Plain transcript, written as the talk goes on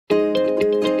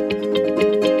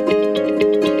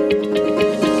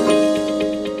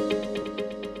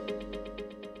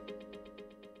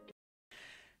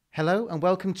and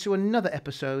welcome to another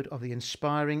episode of the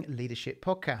Inspiring Leadership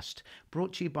Podcast,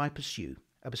 brought to you by Pursue,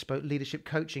 a bespoke leadership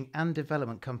coaching and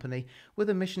development company with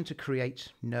a mission to create,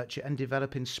 nurture and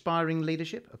develop inspiring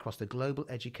leadership across the global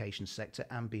education sector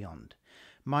and beyond.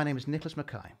 My name is Nicholas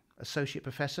Mackay, Associate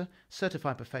Professor,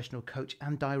 Certified Professional Coach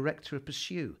and Director of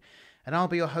Pursue, and I'll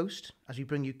be your host as we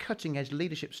bring you cutting-edge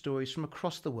leadership stories from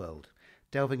across the world,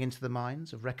 delving into the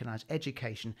minds of recognised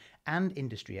education and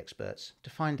industry experts to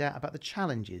find out about the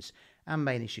challenges and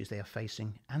main issues they are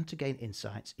facing and to gain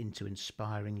insights into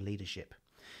inspiring leadership.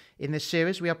 In this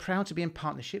series, we are proud to be in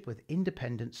partnership with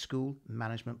Independent School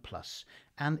Management Plus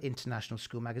and International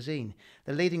School Magazine,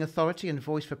 the leading authority and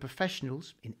voice for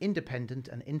professionals in independent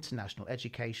and international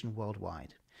education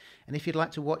worldwide. And if you'd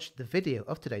like to watch the video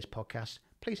of today's podcast,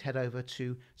 please head over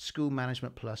to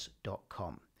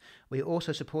schoolmanagementplus.com. We are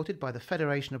also supported by the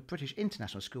Federation of British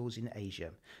International Schools in Asia,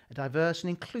 a diverse and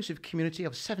inclusive community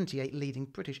of 78 leading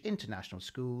British international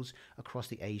schools across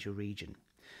the Asia region.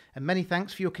 And many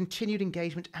thanks for your continued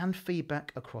engagement and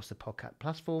feedback across the podcast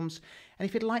platforms. And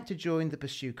if you'd like to join the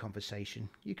Pursue conversation,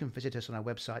 you can visit us on our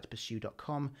website,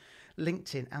 pursue.com,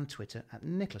 LinkedIn and Twitter at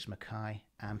Nicholas Mackay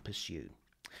and Pursue.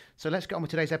 So let's get on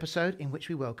with today's episode, in which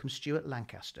we welcome Stuart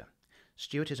Lancaster.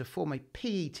 Stuart is a former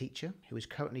PE teacher who is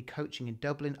currently coaching in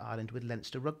Dublin, Ireland with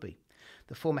Leinster Rugby.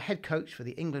 The former head coach for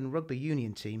the England Rugby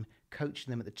Union team, coaching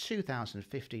them at the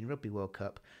 2015 Rugby World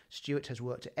Cup, Stuart has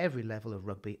worked at every level of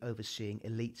rugby, overseeing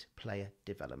elite player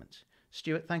development.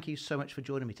 Stuart, thank you so much for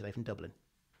joining me today from Dublin.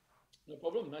 No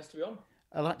problem, nice to be on.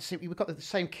 I'd like to see, we've got the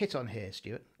same kit on here,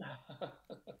 Stuart. Yeah,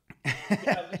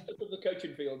 I'm just up the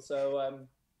coaching field, so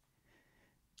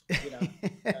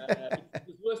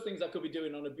there's worse things I could be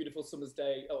doing on a beautiful summer's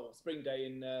day, spring day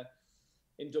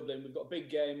in Dublin. We've got a big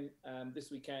game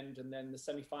this weekend, and then the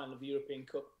semi-final of the European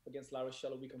Cup against La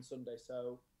Rochelle a week on Sunday.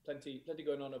 So plenty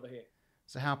going on over here.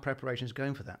 So how are preparations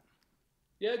going for that?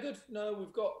 Yeah, good. No,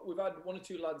 we've had one or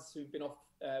two lads who've been off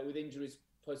with injuries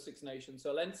post Six Nations.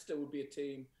 So Leinster would be a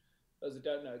team. Those who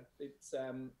don't know, it's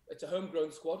a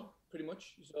homegrown squad pretty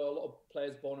much. So a lot of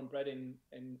players born and bred in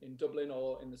Dublin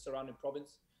or in the surrounding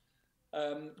province.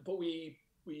 But we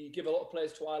give a lot of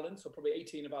players to Ireland, so probably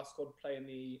 18 of our squad play in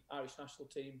the Irish national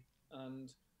team,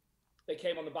 and they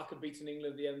came on the back of beating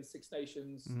England at the end of the Six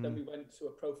Nations. Then we went to a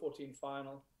Pro 14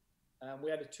 final. We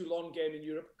had a Toulon game in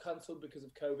Europe cancelled because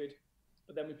of COVID,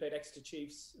 but then we played Exeter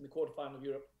Chiefs in the quarterfinal of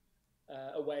Europe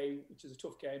away, which is a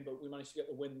tough game, but we managed to get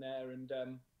the win there. And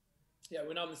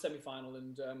we're now in the semi-final,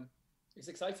 and it's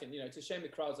exciting. It's a shame the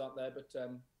crowds aren't there, but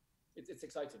it's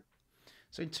exciting.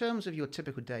 So in terms of your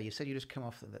typical day, you said you just come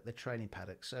off the training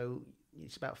paddock. So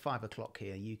it's about 5 o'clock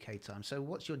here, UK time. So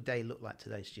what's your day look like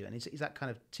today, Stuart? And is that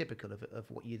kind of typical of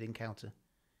what you'd encounter?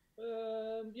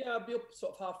 I'll be up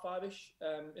sort of 5:30ish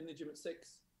in the gym at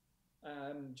 6.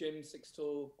 Gym 6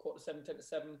 till 7:45, 10 to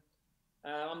 7.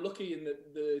 I'm lucky in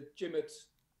that the gym at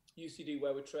UCD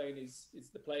where we train is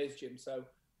the players' gym. So,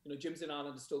 gyms in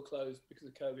Ireland are still closed because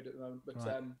of COVID at the moment. But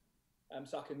right.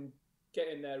 So I can get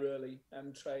in there early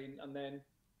and train. And then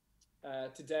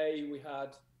today we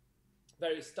had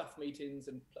various staff meetings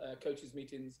and coaches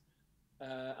meetings.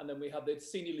 And then we had the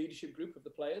senior leadership group of the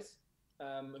players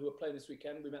who are playing this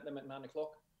weekend. We met them at 9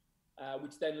 o'clock,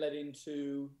 which then led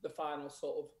into the final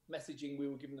sort of messaging we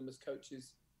were giving them as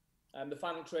coaches. The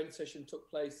final training session took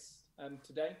place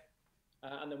today.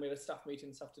 And then we had a staff meeting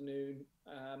this afternoon.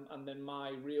 And then my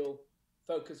real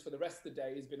focus for the rest of the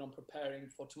day has been on preparing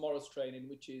for tomorrow's training,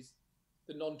 which is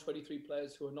the non-23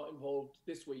 players who are not involved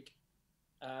this week.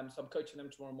 So I'm coaching them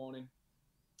tomorrow morning.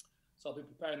 So I'll be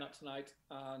preparing that tonight,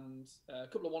 and a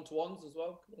couple of one-to-ones as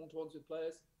well, with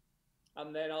players.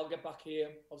 And then I'll get back here,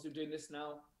 obviously we're doing this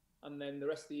now, and then the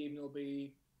rest of the evening will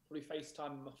be probably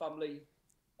FaceTime with my family.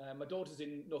 My daughter's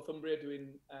in Northumbria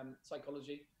doing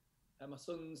psychology. My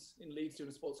son's in Leeds doing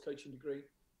a sports coaching degree.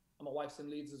 And my wife's in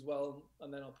Leeds as well.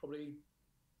 And then I'll probably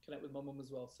connect with my mum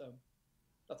as well. So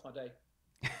that's my day.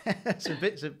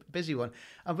 It's a busy one.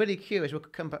 I'm really curious. We'll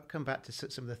come back to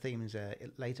some of the themes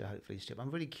later, hopefully, Stuart.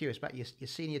 I'm really curious about your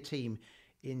senior team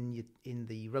in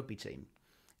the rugby team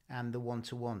and the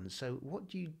one-to-ones. So, what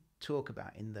do you talk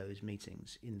about in those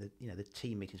meetings, in the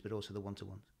team meetings, but also the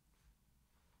one-to-ones?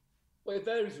 Well, it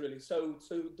varies really. So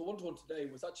the one-to-one today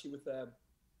was actually with a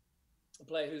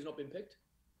player who's not been picked.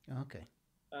 Oh, okay.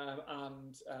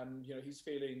 He's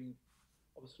feeling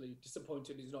obviously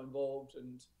disappointed he's not involved,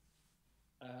 and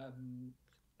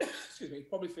he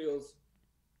probably feels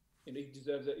he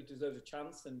deserves a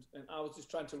chance, and I was just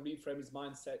trying to reframe his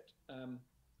mindset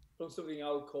from something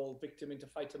I would call victim into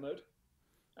fighter mode,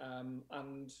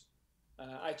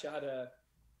 I actually had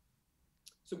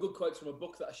some good quotes from a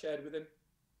book that I shared with him,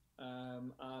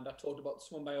 and I talked about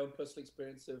some of my own personal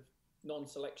experience of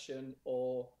non-selection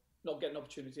or not getting an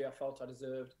opportunity I felt I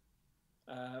deserved,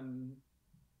 and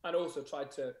also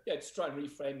tried to just try and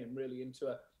reframe him really into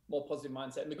a more positive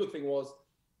mindset. And the good thing was,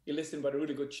 he listened, we had a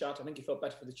really good chat. I think he felt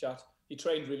better for the chat. He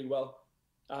trained really well,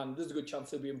 and there's a good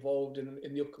chance he'll be involved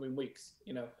in the upcoming weeks.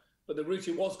 But the route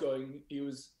he was going, he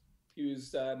was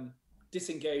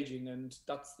disengaging, and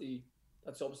that's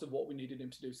obviously what we needed him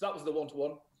to do. So that was the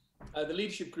one-to-one. The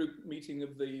leadership group meeting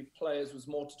of the players was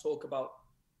more to talk about,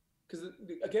 because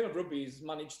a game of rugby is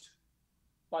managed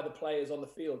by the players on the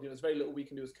field. There's very little we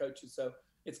can do as coaches. So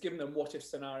it's given them what-if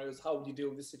scenarios. How would you deal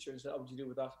with this situation? How would you deal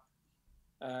with that?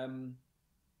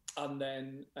 And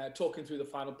then talking through the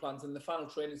final plans. And the final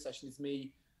training session is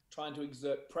me trying to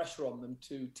exert pressure on them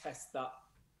to test that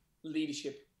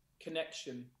leadership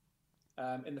connection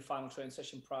in the final training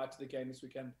session prior to the game this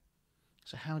weekend.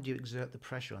 So how do you exert the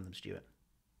pressure on them, Stuart?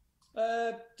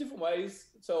 Different ways.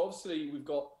 So obviously we've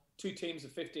got 2 teams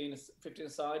of 15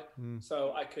 aside.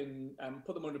 So I can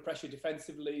put them under pressure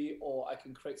defensively, or I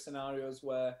can create scenarios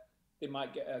where they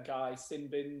might get a guy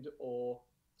sin-binned, or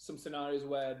some scenarios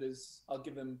where I'll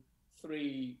give them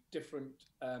 3 different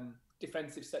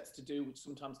defensive sets to do, which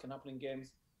sometimes can happen in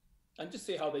games, and just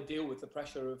see how they deal with the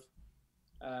pressure of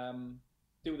that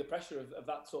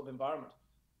sort of environment.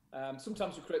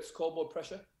 Sometimes we create scoreboard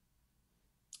pressure.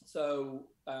 So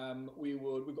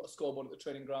we've got a scoreboard at the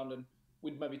training ground, and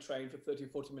we'd maybe train for 30 or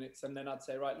 40 minutes, and then I'd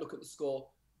say, right, look at the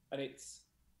score, and it's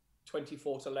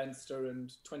 24 to Leinster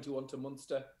and 21 to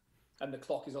Munster, and the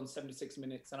clock is on 76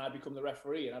 minutes, and I become the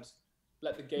referee, and I just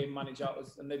let the game manage out,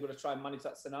 and they've got to try and manage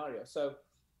that scenario. So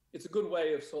it's a good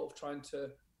way of sort of trying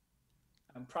to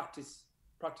practice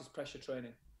pressure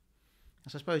training.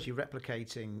 So I suppose you're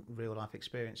replicating real life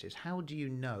experiences. How do you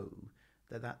know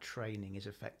that training is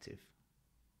effective?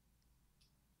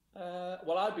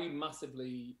 Well, I'd be a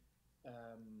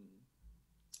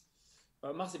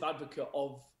massive advocate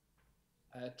of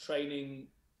training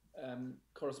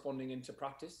corresponding into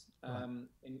practice. From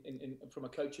a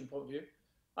coaching point of view,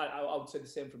 I would say the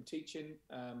same from teaching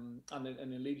and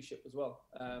in leadership as well.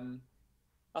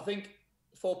 I think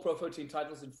 4 Pro 14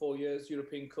 titles in 4 years,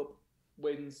 European Cup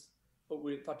wins, but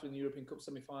we're in fact in the European Cup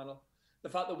semi-final. The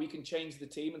fact that we can change the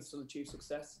team and still achieve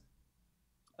success.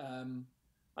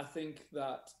 I think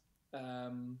that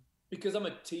because I'm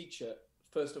a teacher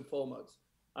first and foremost,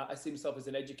 I see myself as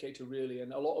an educator really,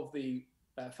 and a lot of the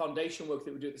foundation work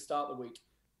that we do at the start of the week,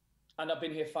 and I've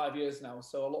been here 5 years now,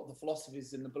 so a lot of the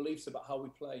philosophies and the beliefs about how we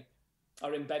play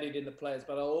are embedded in the players,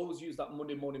 but I'll always use that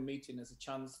Monday morning meeting as a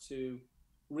chance to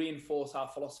reinforce our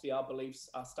philosophy, our beliefs,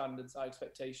 our standards, our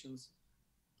expectations.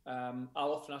 I'll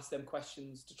often ask them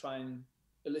questions to try and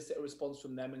elicit a response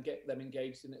from them and get them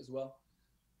engaged in it as well.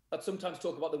 I'd sometimes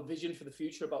talk about the vision for the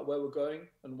future, about where we're going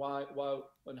and why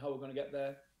and how we're going to get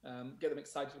there, get them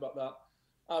excited about that.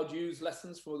 I would use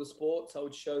lessons from other sports. I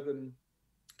would show them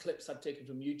clips I'd taken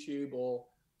from YouTube or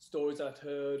stories I'd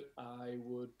heard. I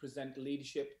would present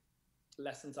leadership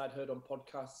lessons I'd heard on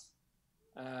podcasts.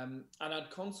 And I'd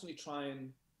constantly try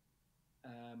and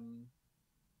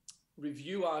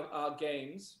review our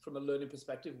games from a learning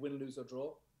perspective, win, lose or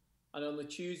draw. And on the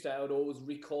Tuesday, I would always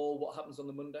recall what happens on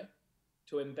the Monday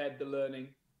to embed the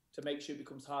learning, to make sure it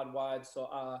becomes hardwired. So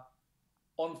our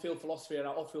on-field philosophy and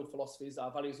our off-field philosophies,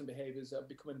 our values and behaviours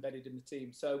become embedded in the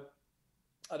team. So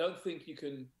I don't think you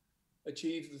can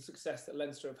achieve the success that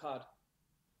Leinster have had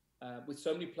with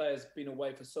so many players being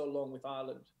away for so long with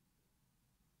Ireland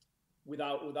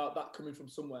without that coming from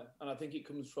somewhere. And I think it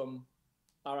comes from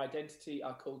our identity,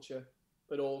 our culture,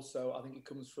 but also I think it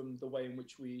comes from the way in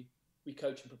which we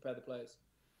coach and prepare the players.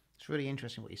 It's really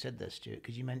interesting what you said there, Stuart,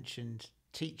 because you mentioned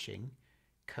teaching,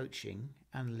 coaching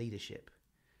and leadership.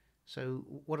 So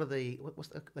what's the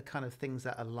kind of things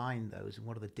that align those, and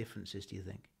what are the differences, do you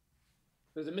think?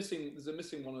 There's a missing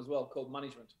one as well called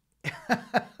management.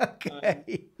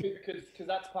 Okay. Because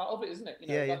that's part of it, isn't it?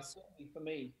 That's certainly for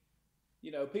me.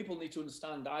 People need to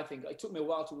understand. I think it took me a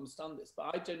while to understand this,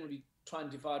 but I generally try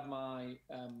and divide my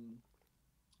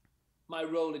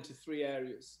role into 3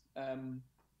 areas.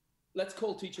 Let's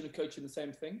call teaching and coaching the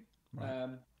same thing.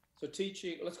 Right. So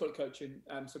teaching, let's call it coaching.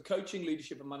 So coaching,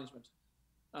 leadership, and management.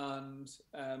 And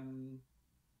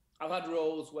I've had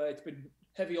roles where it's been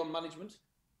heavy on management.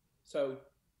 So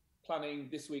planning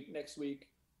this week, next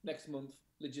month,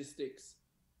 logistics,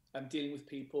 dealing with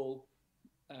people,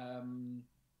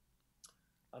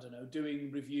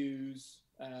 doing reviews,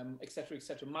 et cetera,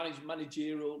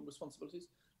 managerial responsibilities.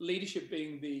 Leadership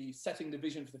being the setting the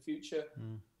vision for the future,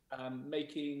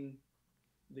 making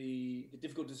the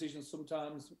difficult decisions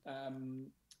sometimes,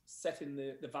 setting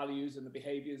the values and the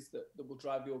behaviours that will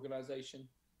drive the organisation,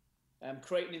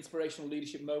 creating inspirational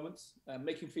leadership moments,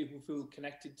 making people feel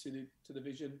connected to the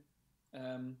vision,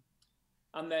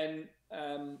 and then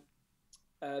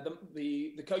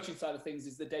the coaching side of things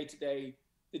is the day-to-day,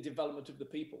 the development of the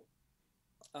people.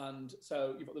 And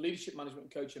so you've got the leadership, management,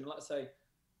 and coaching. And like I say,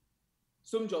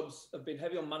 some jobs have been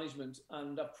heavy on management,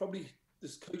 and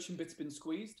this coaching bit's been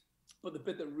squeezed. But the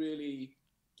bit that really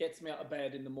gets me out of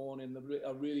bed in the morning, that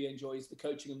I really enjoy, is the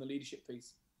coaching and the leadership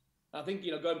piece. And I think,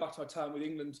 going back to my time with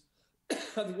England, I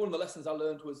think one of the lessons I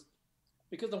learned was,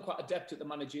 because I'm quite adept at the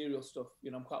managerial stuff,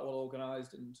 I'm quite well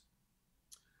organised, and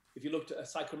if you looked at a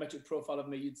psychometric profile of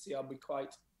me, you'd see I'd be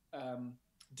quite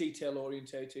detail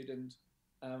orientated, and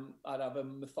I'd have a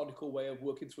methodical way of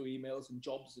working through emails and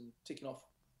jobs and ticking off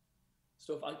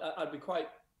stuff. I'd be quite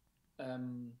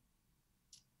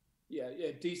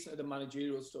decent at the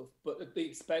managerial stuff, but at the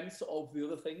expense of the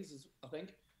other things, I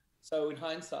think. So in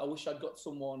hindsight, I wish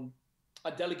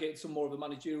I'd delegated some more of the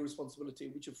managerial responsibility,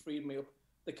 which have freed me up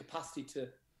the capacity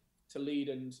to lead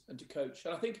and to coach.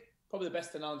 And I think probably the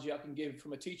best analogy I can give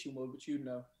from a teaching world, which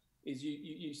is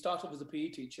you start off as a PE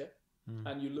teacher,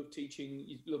 and you love teaching,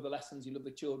 you love the lessons, you love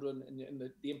the children and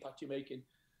the impact you're making.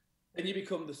 Then you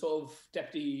become the sort of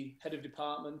deputy head of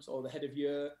department or the head of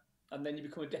year, and then you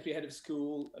become a deputy head of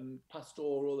school and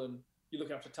pastoral, and you're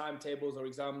looking after timetables or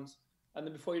exams. And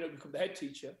then before you know it, you become the head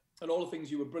teacher, and all the things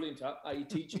you were brilliant at, i.e.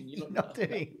 teaching, you're not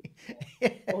doing.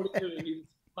 All you're doing is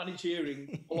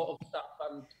managing a lot of staff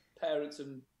and parents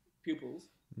and pupils,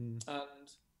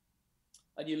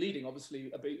 and you're leading,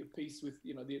 obviously, a big piece with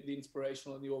the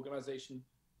inspirational and the organisation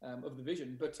of the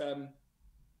vision. But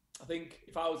I think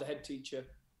if I was a head teacher,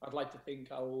 I'd like to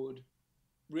think I would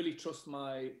really trust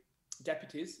my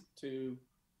deputies to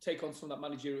take on some of that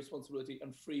managerial responsibility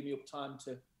and free me up time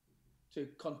to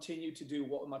continue to do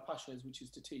what my passion is, which is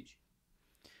to teach.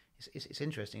 It's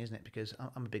interesting, isn't it? Because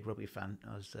I'm a big rugby fan.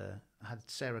 I had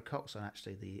Sarah Cox on,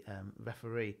 actually, the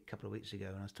referee, a couple of weeks ago,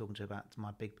 and I was talking to her about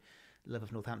my big love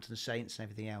of Northampton Saints and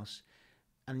everything else.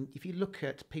 And if you look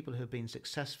at people who have been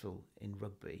successful in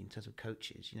rugby in terms of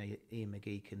coaches, Ian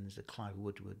McGeekins, the Clive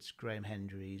Woodwards, Graham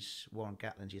Hendrys, Warren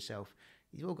Gatland, yourself,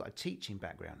 you've all got a teaching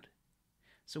background.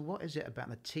 So what is it about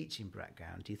the teaching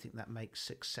background do you think that makes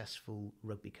successful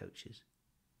rugby coaches?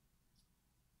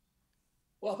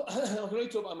 Well, I can only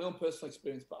talk about my own personal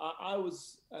experience, but I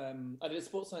did a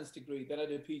sports science degree, then I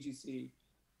did a PGCE.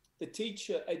 The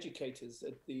teacher educators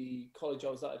at the college I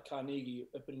was at Carnegie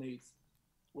up in Leeds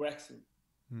were excellent.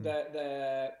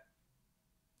 Their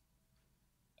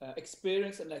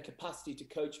experience and their capacity to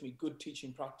coach me good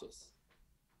teaching practice,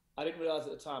 I didn't realise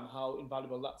at the time how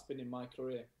invaluable that's been in my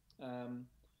career.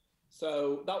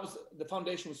 So that was, the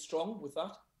foundation was strong with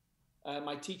that.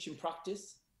 My teaching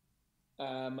practice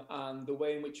and the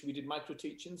way in which we did micro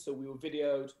teaching. So we were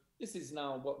videoed. This is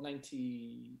now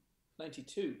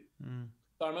 92.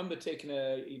 So I remember taking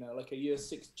a year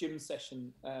 6 gym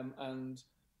session, and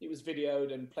it was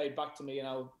videoed and played back to me, and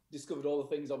I discovered all the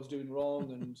things I was doing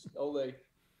wrong, and all the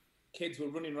kids were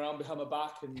running around behind my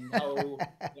back, and how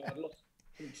I'd lost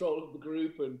control of the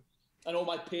group, and all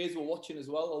my peers were watching as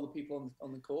well, all the people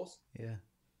on the course. Yeah,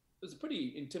 it was a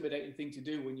pretty intimidating thing to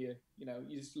do when you're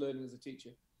just learning as a teacher.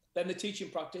 Then the teaching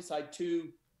practice, I had 2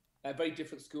 very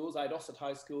different schools. I had Ossett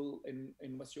High School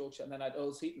in West Yorkshire, and then I had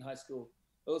Earls Heaton High School.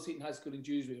 Earls Heaton High School in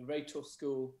Dewsbury, a very tough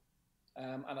school,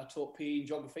 and I taught PE and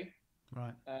geography.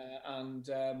 Right. And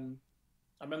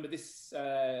I remember this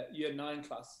year 9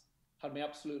 class had me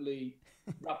absolutely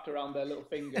wrapped around their little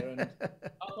finger, and I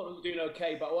thought I was doing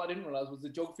okay, but what I didn't realise was the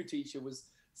geography teacher was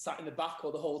sat in the back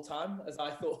all the whole time, as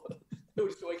I thought they were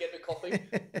just away getting a coffee.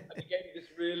 And he gave me this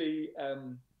really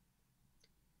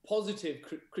positive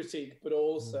critique, but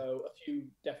also a few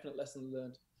definite lessons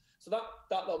learned. So that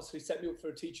obviously set me up for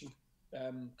a teaching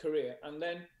career. And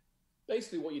then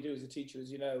basically what you do as a teacher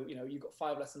is, you've got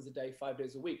 5 lessons a day, 5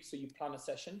 days a week. So you plan a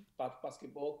session,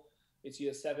 basketball. It's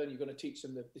year 7. You're going to teach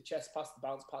them the chest pass, the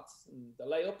bounce pass, and the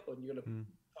layup. And you're going to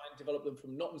try and develop them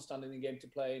from not understanding the game to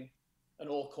playing an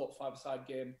all-court 5-a-side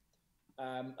game.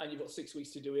 And you've got 6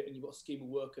 weeks to do it, and you've got a scheme of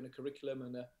work and a curriculum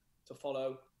and to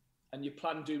follow. And you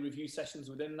plan to do review sessions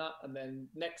within that. And then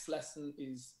next lesson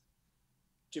is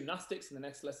gymnastics, and the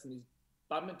next lesson is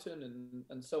badminton,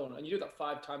 and so on. And you do that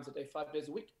 5 times a day, 5 days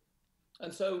a week.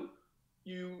 And so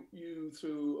you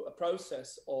through a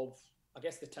process of, I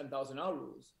guess, the 10,000-hour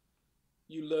rules,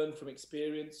 you learn from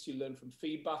experience, you learn from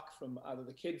feedback from either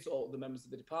the kids or the members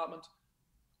of the department,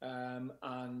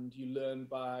 and you learn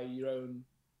by your own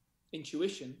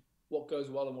intuition what goes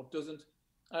well and what doesn't.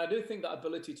 And I do think that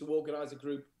ability to organise a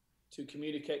group to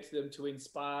communicate to them, to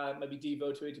inspire, maybe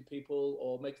demotivate people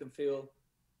or make them feel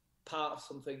part of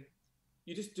something.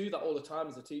 You just do that all the time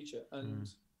as a teacher. And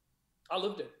I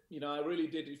loved it. I really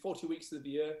did it 40 weeks of the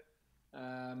year.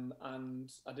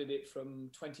 And I did it from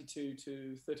 22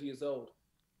 to 30 years old.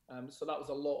 So that was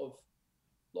a lot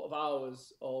of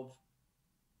hours of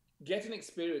getting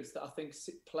experience that I think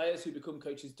players who become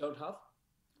coaches don't have.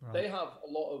 Right. They have a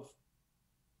lot of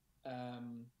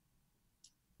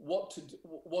what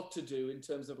to do in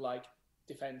terms of like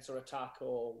defense or attack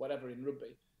or whatever in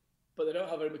rugby, but they don't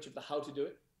have very much of the how to do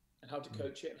it and how to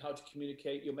coach it and how to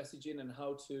communicate your messaging and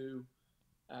how to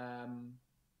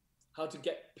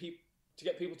get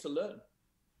people to learn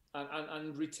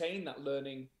and retain that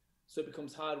learning, so it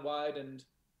becomes hardwired, and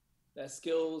their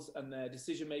skills and their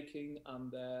decision making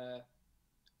and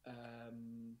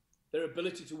their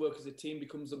ability to work as a team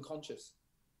becomes unconscious.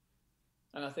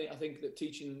 And I think that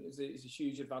teaching is a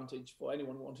huge advantage for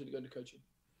anyone wanting to go into coaching.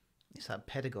 It's that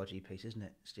pedagogy piece, isn't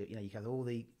it, Stuart? You can have all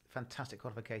the fantastic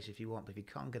qualifications if you want, but if you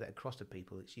can't get it across to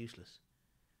people, it's useless.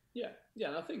 Yeah,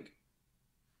 and I think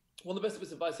one of the best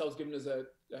bits of advice I was given as a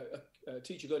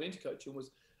teacher going into coaching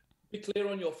was be clear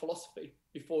on your philosophy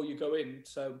before you go in.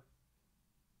 So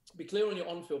be clear on your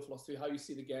on-field philosophy, how you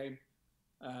see the game,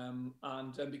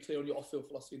 and be clear on your off-field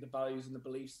philosophy, the values and the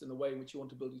beliefs and the way in which you want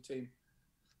to build your team.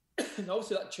 And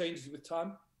obviously that changes with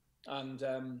time, and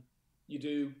you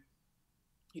do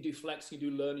flex, you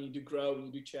do learn, you do grow, and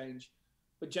you do change.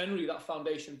 But generally that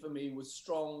foundation for me was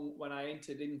strong when I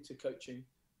entered into coaching,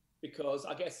 because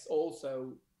I guess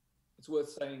also it's worth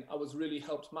saying I was really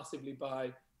helped massively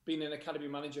by being an academy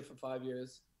manager for 5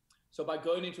 years. So by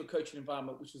going into a coaching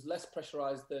environment which was less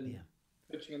pressurized than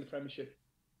coaching in the Premiership,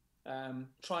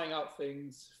 trying out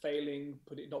things, failing,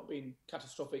 but it not being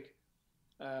catastrophic.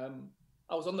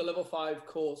 I was on the level 5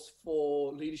 course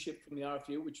for leadership from the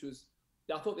RFU, which was,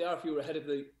 I thought the RFU were ahead of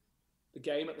the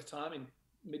game at the time in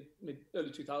early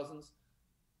 2000s.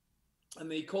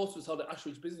 And the course was held at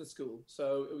Ashridge Business School.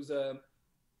 So it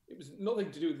was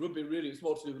nothing to do with rugby, really. It was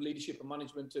more to do with leadership and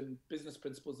management and business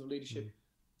principles of leadership.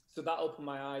 So that opened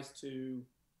my eyes to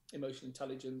emotional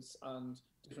intelligence and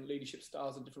different leadership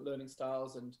styles and different learning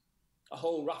styles, and a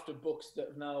whole raft of books that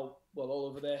are now, all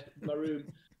over there in my room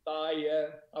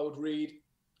that I would read,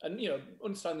 and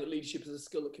understand that leadership is a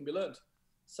skill that can be learned.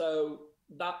 So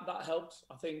that helped.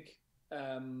 I think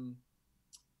I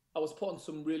was put on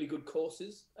some really good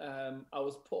courses. I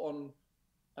was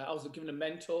given a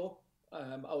mentor.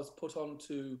 I was put on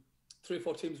to 3 or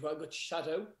 4 teams where I got to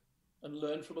shadow and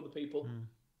learn from other people.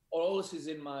 All this is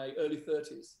in my early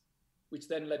 30s, which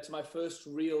then led to my first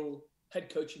real head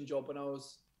coaching job when I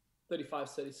was 35,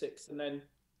 36. And then,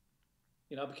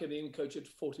 I became the England coach at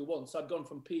 41. So I'd gone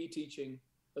from PE teaching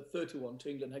at 31 to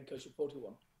England head coach at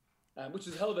 41, which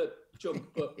is a hell of a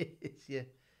jump. But,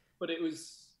 but it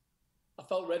was, I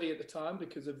felt ready at the time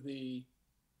because of the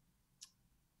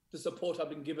support I've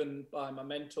been given by my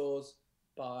mentors,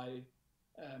 by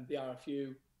the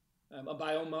RFU, and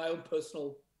by my own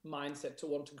personal mindset to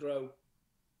want to grow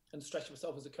and stretch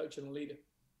myself as a coach and a leader.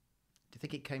 Do you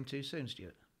think it came too soon,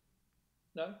 Stuart?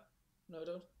 No, I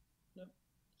don't.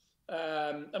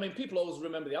 No. People always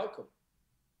remember the outcome.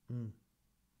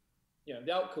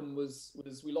 The outcome was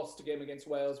we lost a game against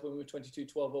Wales when we were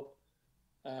 22-12 up,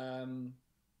 and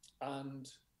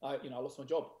I lost my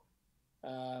job.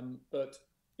 But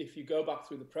if you go back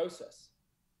through the process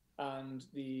and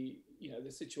the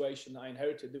situation that I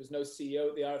inherited, there was no CEO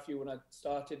at the RFU when I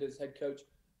started as head coach.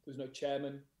 There was no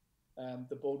chairman.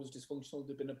 The board was dysfunctional.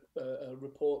 There'd been a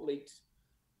report leaked.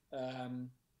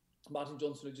 Martin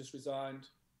Johnson had just resigned.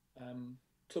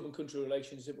 Club and country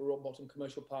relations were rock bottom.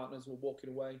 Commercial partners were walking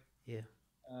away. It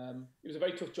was a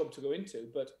very tough job to go into,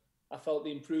 but I felt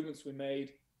the improvements we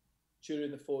made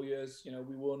during the 4 years.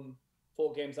 We won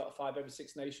 4 games out of 5 every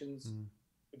 6 nations.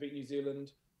 We beat New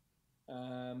Zealand.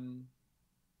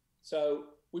 So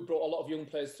we brought a lot of young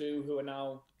players through who are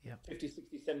now 50,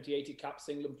 60, 70, 80 caps,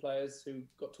 England players who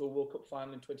got to a World Cup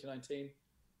final in 2019.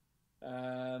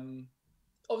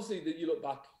 Obviously, you look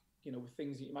back, with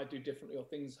things that you might do differently or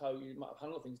things how you might have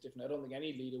handled things differently. I don't think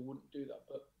any leader wouldn't do that.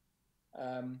 But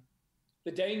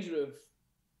the danger of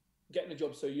getting a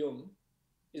job so young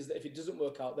is that if it doesn't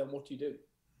work out, then what do you do?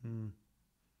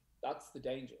 That's the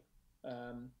danger.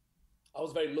 I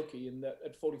was very lucky in that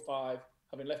at 45,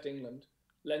 having left England,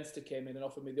 Leinster came in and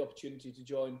offered me the opportunity to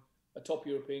join a top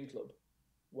European club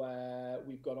where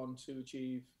we've gone on to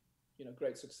achieve,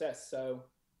 great success. So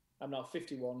I'm now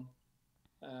 51,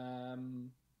 and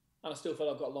I still feel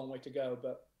I've got a long way to go.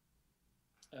 But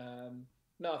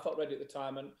no, I felt ready at the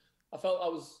time, and I felt I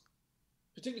was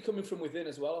particularly coming from within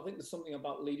as well. I think there's something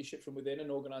about leadership from within an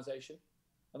organisation.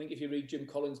 I think if you read Jim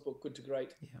Collins' book, Good to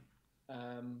Great,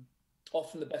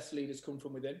 often the best leaders come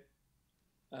from within.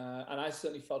 And I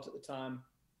certainly felt at the time,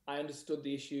 I understood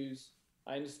the issues.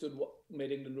 I understood what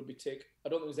made England rugby tick. I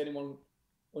don't think there was anyone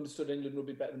who understood England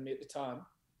rugby better than me at the time.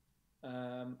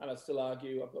 And I still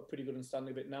argue I've got a pretty good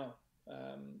understanding of it now,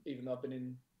 even though I've been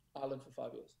in Ireland for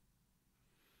 5 years.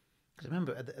 Because I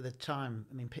remember at the time,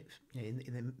 I mean,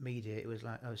 in the media, it was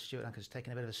like, Stuart Lancaster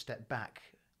taking a bit of a step back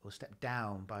or step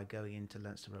down by going into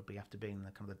Leinster rugby after being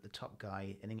the kind of the top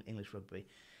guy in English rugby.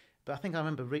 But I think I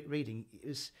remember reading, it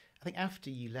was, I think after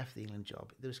you left the England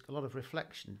job, there was a lot of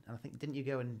reflection. And I think, didn't you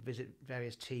go and visit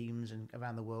various teams and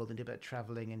around the world and do a bit of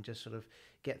travelling and just sort of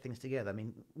get things together? I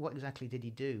mean, what exactly did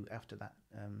you do after that?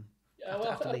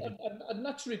 After leaving? I'd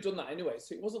naturally done that anyway.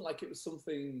 So it wasn't like it was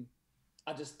something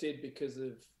I just did because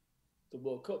of the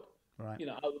World Cup. Right. You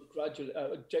know, I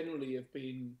would generally have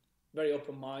been very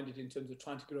open-minded in terms of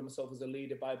trying to grow myself as a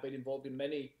leader by being involved in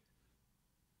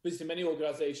visiting many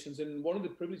organisations. And one of the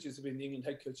privileges of being the England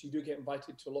head coach, you do get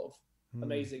invited to a lot of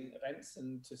amazing events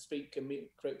and to speak and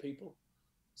meet great people.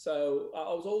 So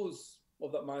I was always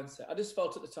of that mindset. I just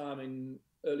felt at the time in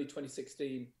early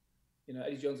 2016, you know,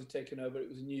 Eddie Jones had taken over. It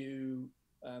was a new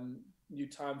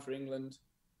time for England.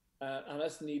 And I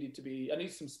just needed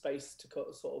some space to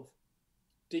sort of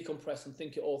decompress and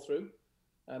think it all through.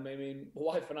 I mean, my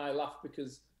wife and I laugh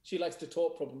because she likes to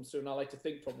talk problems through and I like to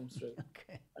think problems through.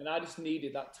 Okay. And I just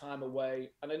needed that time away,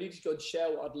 and I needed to go and share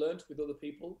what I'd learned with other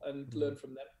people and learn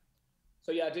from them.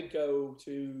 So yeah, I did go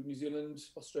to New Zealand,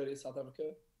 Australia, South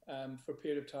Africa for a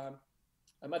period of time.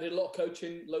 I did a lot of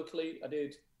coaching locally. I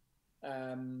did,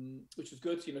 which was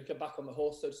good, you know, get back on the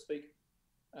horse, so to speak.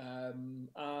 But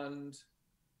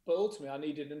ultimately, I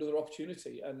needed another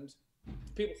opportunity. And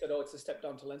people said, "Oh, it's a step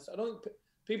down to Leinster." I don't think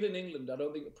people in England,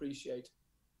 appreciate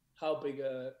how big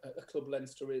a club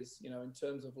Leinster is, you know, in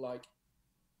terms of like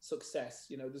success.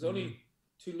 You know, there's only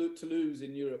Toulouse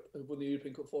in Europe who've won the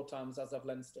European Cup 4 times, as have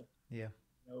Leinster. Yeah.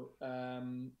 You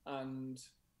know, and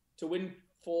to win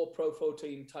 4 Pro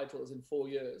 14 titles in 4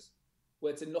 years,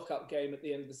 where it's a knockout game at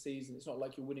the end of the season, it's not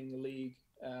like you're winning the league.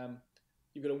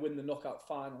 You've got to win the knockout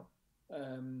final.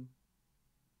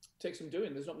 Takes some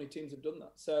doing. There's not many teams have done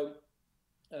that. So,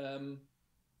 and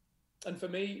for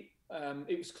me,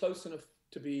 it was close enough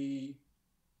to be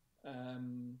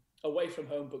away from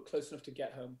home, but close enough to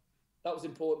get home. That was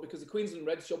important because the Queensland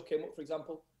Reds job came up, for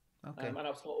example. Okay. And I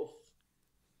was sort of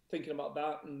thinking about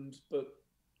that. But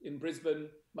in Brisbane,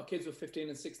 my kids were 15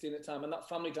 and 16 at the time, and that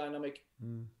family dynamic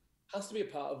has to be a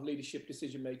part of leadership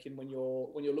decision making when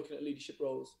you're looking at leadership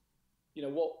roles. You know,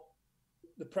 what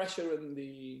the pressure and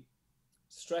the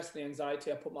stress and the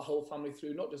anxiety I put my whole family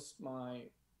through, not just my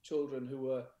children who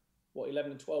were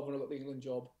 11 and 12 when I got the England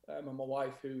job, and my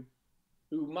wife who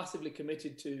massively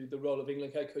committed to the role of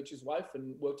England head coach's wife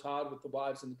and worked hard with the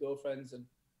wives and the girlfriends, and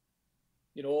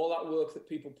you know, all that work that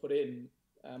people put in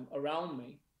around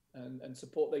me and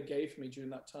support they gave me during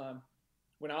that time.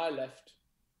 When I left,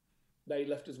 they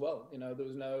left as well. You know, there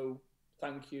was no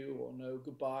thank you or no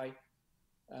goodbye.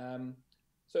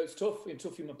 So it's tough. It's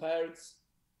tough for my parents.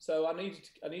 So I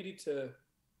needed to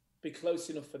be close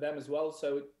enough for them as well.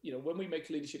 So, you know, when we make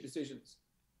leadership decisions,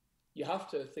 you have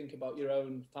to think about your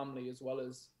own family as well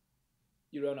as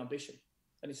your own ambition.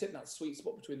 And it's hitting that sweet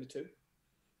spot between the two.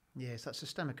 Yeah, it's that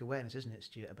systemic awareness, isn't it,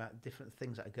 Stuart, about different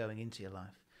things that are going into your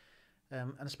life.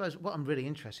 And I suppose what I'm really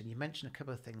interested in, you mentioned a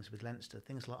couple of things with Leinster,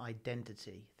 things like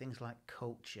identity, things like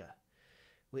culture,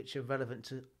 which are relevant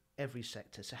to every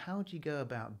sector. So how do you go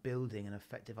about building an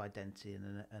effective identity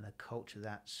and a culture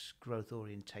that's growth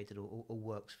orientated or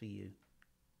works for you?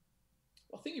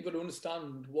 I think you've got to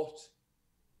understand what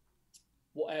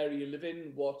area you live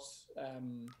in, what's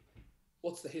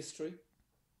the history,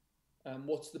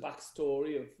 what's the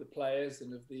backstory of the players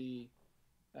and of the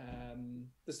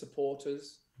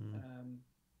supporters,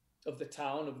 of the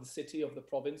town, of the city, of the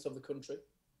province, of the country.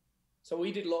 So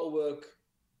we did a lot of work.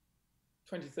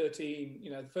 2013, you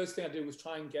know, the first thing I did was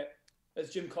try and get,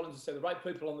 as Jim Collins would say, the right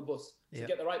people on the bus. So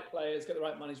get the right players, get the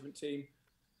right management team,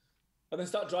 and then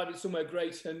start driving it somewhere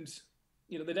great. And,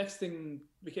 you know, the next thing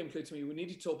became clear to me, we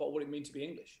needed to talk about what it means to be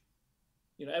English.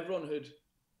 You know, everyone had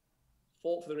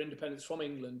fought for their independence from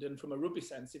England, and from a rugby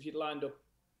sense, if you'd lined up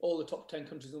all the top 10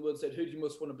 countries in the world and said, who do you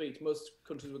most want to beat? Most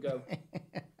countries would go,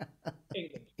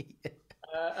 England.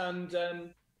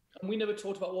 And we never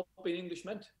talked about what being English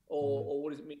meant or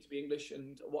what does it mean to be English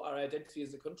and what our identity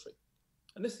as a country.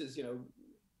 And this is, you know,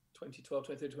 2012,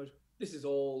 2013, this is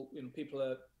all, you know,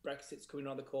 Brexit's coming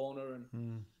around the corner.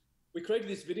 And we created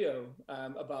this video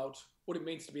about what it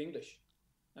means to be English.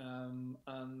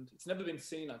 and it's never been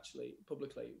seen actually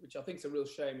publicly, which I think is a real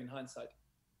shame in hindsight.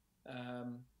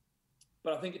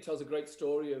 But I think it tells a great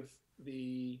story of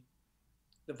the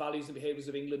values and behaviours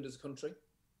of England as a country,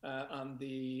 and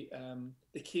the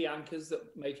key anchors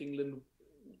that make England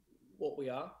what we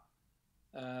are.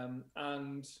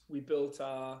 And we built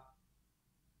our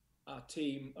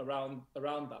team around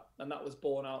that, and that was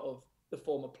born out of the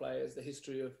former players, the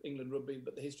history of England rugby,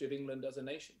 but the history of England as a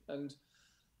nation. And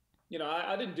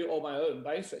I didn't do it all my own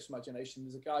by any stretch of imagination.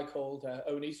 There's a guy called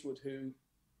Owen Eastwood who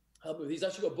helped me. He's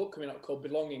actually got a book coming out called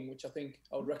Belonging, which I think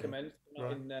I would recommend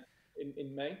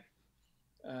in May.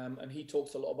 And he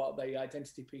talks a lot about the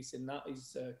identity piece in that.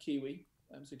 He's Kiwi,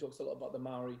 so he talks a lot about the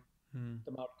Maori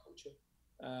culture.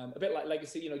 A bit like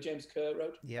Legacy, James Kerr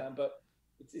wrote. Yeah. But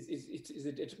it's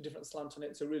a different slant on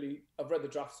it. It's I've read the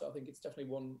draft, so I think it's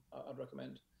definitely one I'd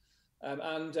recommend.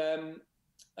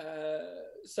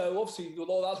 So obviously, with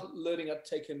all that learning I'd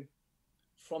taken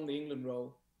from the England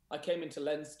role, I came into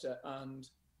Leinster, and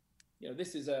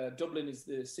this is Dublin is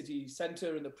the city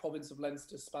centre, and the province of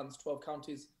Leinster spans 12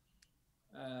 counties.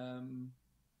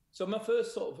 So my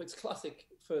first it's classic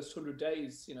first 100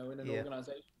 days, in an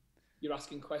organisation. You're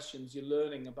asking questions, you're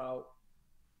learning about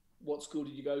what school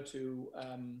did you go to,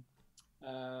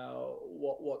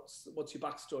 what's your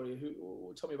backstory,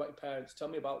 tell me about your parents, tell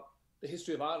me about the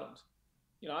history of Ireland.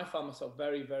 I found myself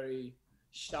very, very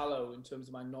shallow in terms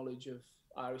of my knowledge of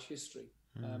Irish history,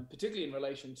 particularly in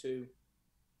relation to,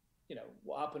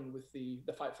 what happened with the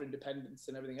fight for independence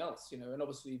and everything else, and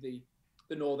obviously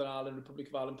the Northern Ireland, Republic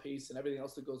of Ireland peace and everything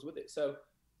else that goes with it. So,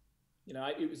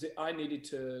 I needed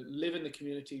to live in the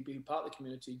community, be part of the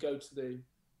community, go to the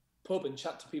pub and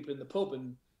chat to people in the pub,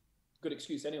 and good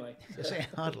excuse anyway. It's a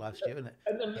hard life, Stu, isn't it?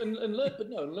 And learn, but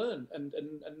learn and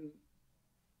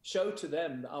show to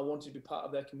them that I wanted to be part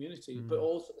of their community, but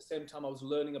also at the same time I was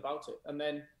learning about it. And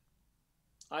then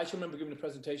I actually remember giving a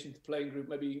presentation to the playing group,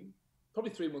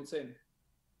 probably 3 months in,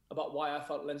 about why I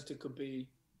felt Leinster could be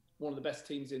one of the best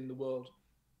teams in the world.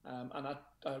 And I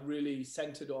really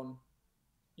centred on,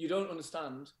 you don't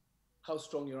understand how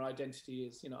strong your identity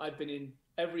is. I've been in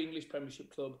every English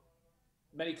Premiership club,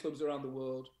 many clubs around the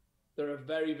world. There are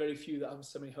very, very few that have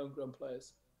so many homegrown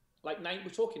players. We're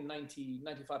talking 90,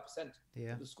 95%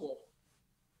 of the squad.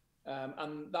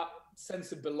 And that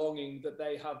sense of belonging that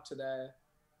they have to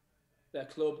their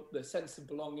club, the sense of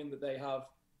belonging that they have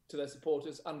to their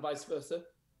supporters, and vice versa,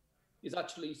 is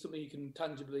actually something you can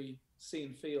tangibly see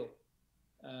and feel.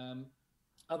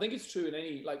 I think it's true in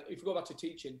any, if you go back to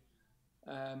teaching,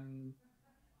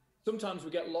 sometimes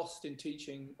we get lost in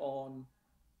teaching on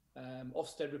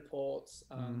Ofsted reports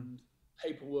and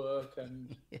paperwork,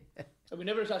 and we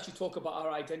never actually talk about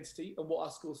our identity and what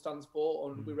our school stands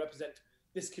for, and we represent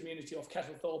this community of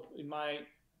Kettlethorpe in my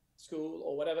school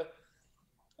or whatever.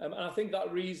 And I think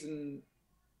that reason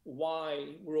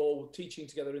why we're all teaching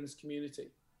together in this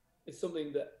community is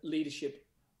something that leadership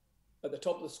at the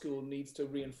top of the school needs to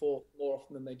reinforce more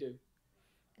often than they do.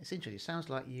 It's interesting. It sounds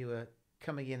like you were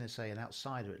coming in as, say, an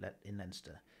outsider in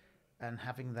Leinster, and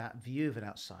having that view of an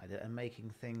outsider and making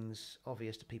things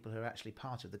obvious to people who are actually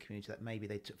part of the community that maybe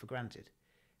they took for granted.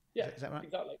 Yeah, is that right?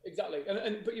 Exactly. But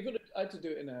I had to do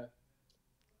it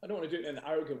I don't want to do it in an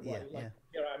arrogant way.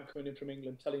 Here I am coming in from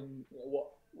England telling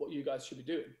what you guys should be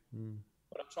doing.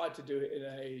 But I tried to do it in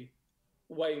a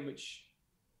way in which,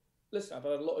 listen, I've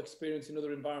had a lot of experience in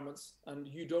other environments, and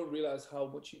you don't realise how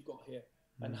much you've got here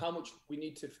and how much we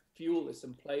need to fuel this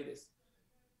and play this.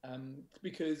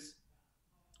 Because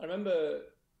I remember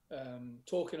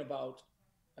talking about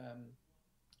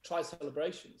try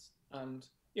celebrations, and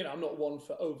I'm not one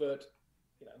for overt,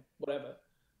 whatever,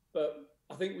 but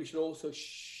I think we should also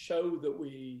show that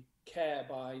we care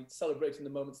by celebrating the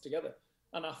moments together,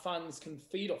 and our fans can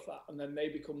feed off that, and then they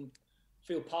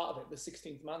feel part of it, the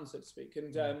 16th man, so to speak.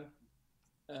 And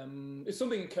it's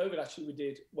something in COVID actually we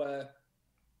did where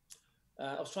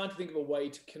I was trying to think of a way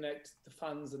to connect the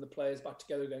fans and the players back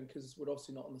together again, because we're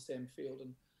obviously not on the same field.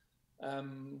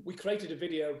 And we created a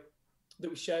video that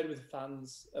we shared with the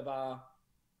fans of our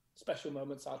special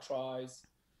moments, our tries.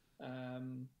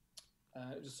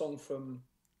 It was a song from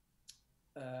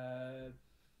The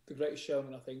Greatest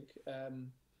Showman, I think,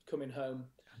 Coming Home.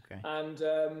 Okay.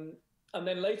 And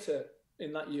then later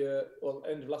in that year,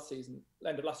 end of last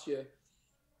year,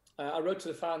 I wrote to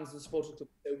the fans and supporters to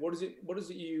say, what is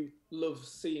it you love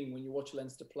seeing when you watch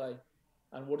Leinster play,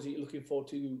 and what is it you're looking forward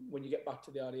to when you get back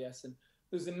to the RDS? And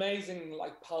there's amazing,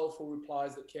 powerful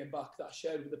replies that came back that I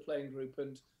shared with the playing group.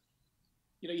 And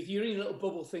if you're in a little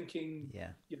bubble thinking,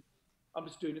 I'm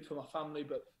just doing it for my family,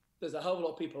 but there's a hell of a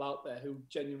lot of people out there who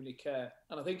genuinely care.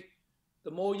 And I think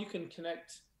the more you can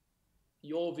connect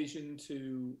your vision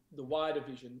to the wider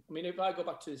vision. I mean, if I go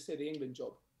back to, say, the England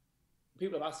job,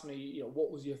 people have asked me,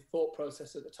 what was your thought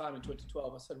process at the time in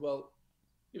 2012? I said, well,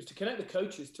 it was to connect the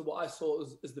coaches to what I saw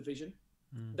as the vision,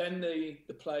 then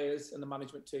the players and the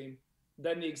management team,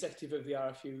 then the executive of the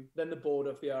RFU, then the board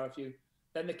of the RFU,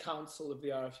 then the council of the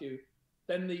RFU,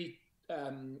 then the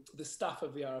staff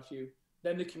of the RFU,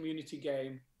 then the community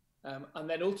game, and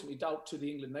then ultimately out to the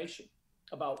England nation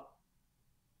about,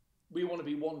 we want to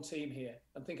be one team here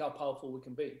and think how powerful we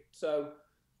can be. So,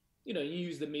 you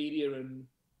use the media and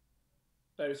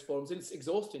various forums, and it's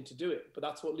exhausting to do it, but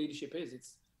that's what leadership is.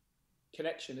 It's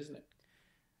connection, isn't it?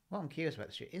 Well, I'm curious about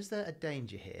this. Is there a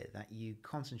danger here that you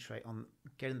concentrate on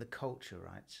getting the culture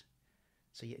right?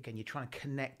 So you're trying to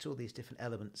connect all these different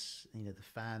elements, the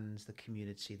fans, the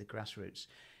community, the grassroots,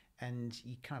 and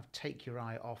you kind of take your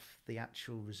eye off the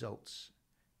actual results.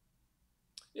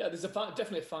 Yeah, there's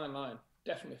definitely a fine line.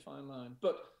 Definitely a fine line.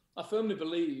 But I firmly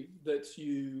believe that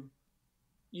you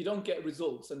don't get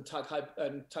results and tag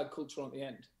culture at the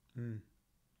end.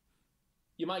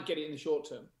 You might get it in the short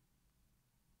term.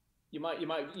 You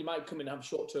might come in and have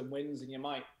short-term wins, and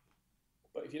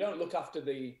but if you don't look after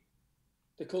the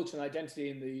culture and identity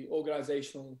and the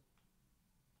organizational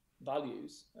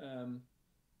values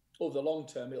over the long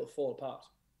term, it'll fall apart.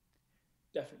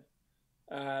 Definitely.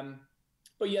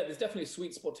 But yeah, there's definitely a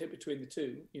sweet spot here between the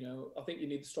two. I think you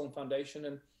need a strong foundation.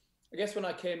 And I guess when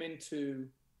I came into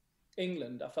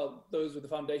England, I felt those were the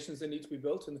foundations that need to be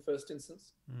built in the first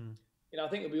instance. I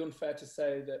think it'd be unfair to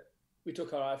say that we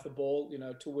took our eye off the ball,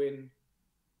 to win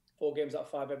 4 games out of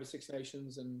 5 every Six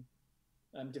Nations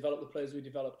and develop the players we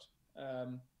developed.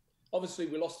 Obviously,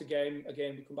 we lost a game.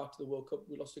 Again, we come back to the World Cup.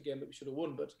 We lost a game that we should have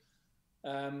won. But,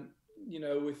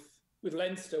 with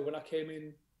Leinster, when I came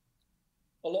in,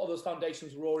 a lot of those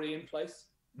foundations were already in place.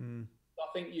 I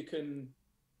think you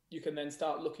can then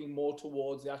start looking more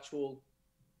towards the actual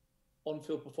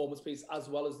on-field performance piece as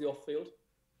well as the off-field.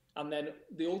 And then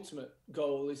the ultimate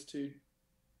goal is to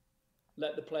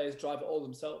let the players drive it all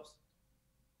themselves,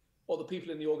 or the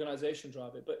people in the organisation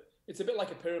drive it. But it's a bit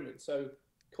like a pyramid. So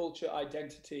culture,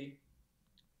 identity,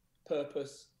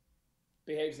 purpose,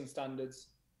 behaviours and standards,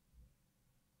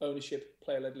 ownership,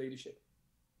 player-led leadership.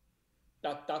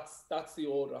 That's the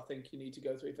order I think you need to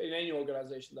go through. If in any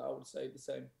organisation, that I would say the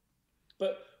same.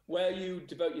 But where you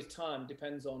devote your time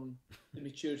depends on the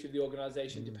maturity of the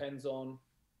organisation, depends on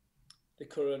the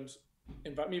current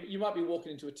environment. You might be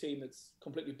walking into a team that's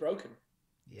completely broken.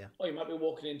 Yeah. Or you might be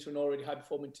walking into an already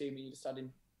high-performing team and you're just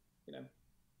adding,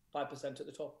 5% at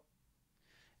the top.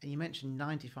 And you mentioned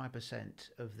 95%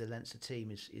 of the Leinster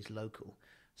team is local.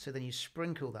 So then you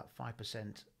sprinkle that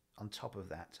 5% on top of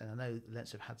that. And I know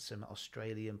Leinster have had some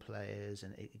Australian players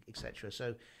and etc.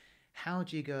 So how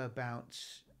do you go about,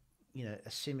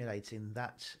 assimilating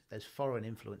those foreign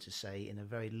influences, say, in a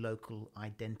very local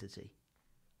identity?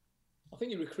 I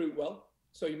think you recruit well.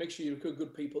 So you make sure you recruit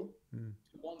good people who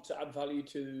want to add value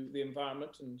to the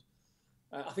environment. And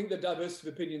I think the diversity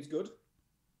of opinion is good.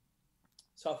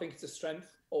 So I think it's a strength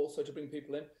also to bring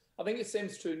people in. I think the same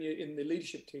is true in the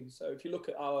leadership team. So if you look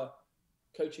at our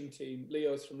coaching team,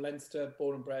 Leo's from Leinster,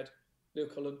 born and bred, Leo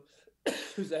Cullen,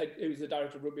 who's the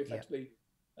director of rugby effectively,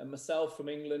 and myself from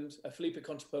England, Felipe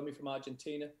Contepomi from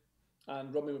Argentina,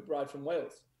 and Robbie McBride from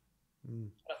Wales.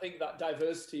 I think that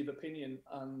diversity of opinion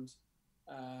and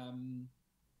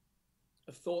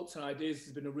of thoughts and ideas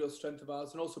has been a real strength of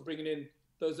ours, and also bringing in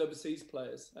those overseas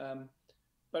players.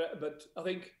 But I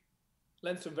think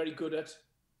Leinster are very good at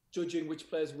judging which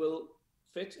players will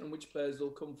fit and which players will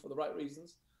come for the right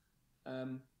reasons.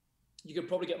 You could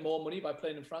probably get more money by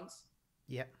playing in France.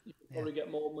 Yeah. You could probably get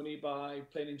more money by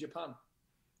playing in Japan.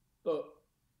 But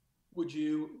would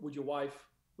your wife,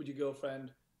 would your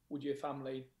girlfriend, would your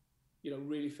family,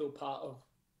 really feel part of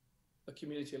a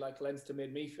community like Leinster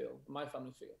made me feel, my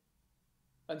family feel?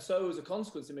 And so as a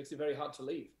consequence, it makes it very hard to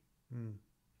leave.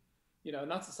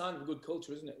 And that's a sign of a good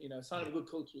culture, isn't it? A sign of a good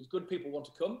culture is good people want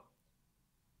to come.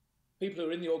 People who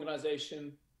are in the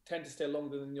organisation tend to stay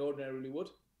longer than they ordinarily would.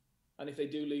 And if they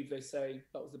do leave, they say,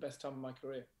 that was the best time of my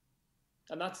career.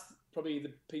 And that's probably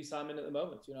the piece I'm in at the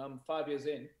moment. I'm 5 years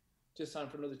in, just signed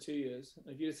for another 2 years.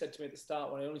 And if you'd have said to me at the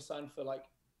start, when I only signed for like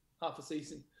half a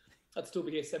season, I'd still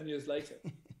be here 7 years later.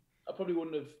 I probably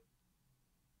wouldn't have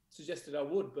suggested I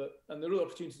would, and there are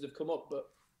opportunities have come up, but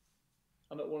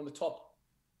I'm at one of the top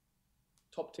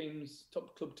club teams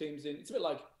in. It's a bit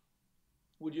like,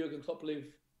 would Jurgen Klopp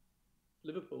leave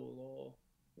Liverpool, or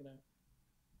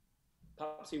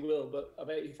perhaps he will, but I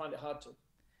bet he find it hard to.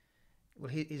 Well,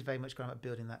 he's very much going about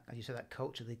building that, as you said, that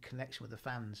culture, the connection with the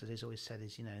fans. As he's always said,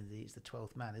 is it's the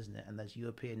 12th man, isn't it? And those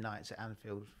European nights at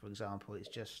Anfield, for example, it's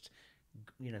just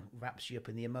wraps you up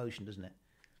in the emotion, doesn't it?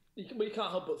 But you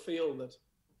can't help but feel that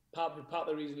part of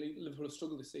the reason Liverpool have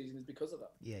struggled this season is because of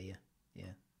that. Yeah, yeah,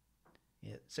 yeah.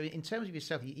 Yeah. So in terms of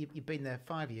yourself, you've been there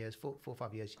 5 years, 4 or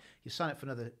 5 years. You sign up for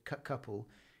another couple.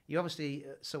 You're obviously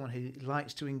someone who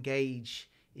likes to engage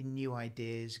in new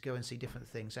ideas, go and see different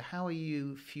things. So how are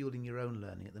you fueling your own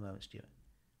learning at the moment, Stuart?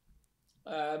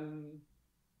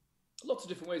 Lots of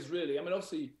different ways, really. I mean,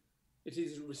 obviously, it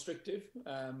is restrictive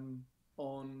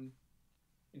on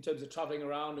in terms of travelling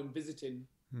around and physically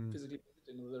visiting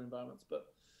other environments.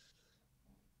 But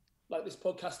like this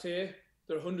podcast here,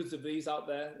 there are hundreds of these out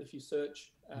there if you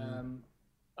search.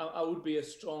 I would be a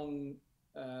strong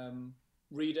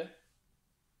reader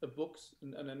of books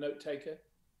and a note taker.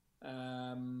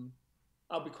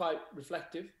 I'll be quite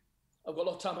reflective. I've got a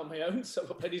lot of time on my own, so I've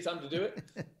got plenty of time to do it.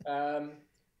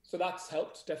 So that's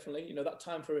helped, definitely. That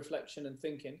time for reflection and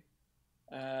thinking.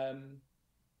 Can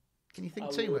you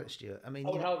think too much, Stuart? I mean,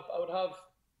 I've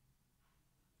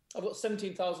got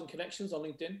 17,000 connections on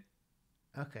LinkedIn.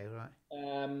 Okay, right.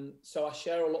 So I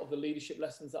share a lot of the leadership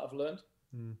lessons that I've learned.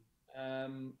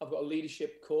 I've got a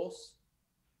leadership course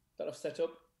that I've set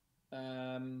up.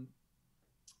 I've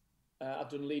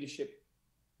done leadership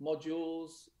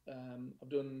modules.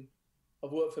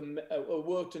 I've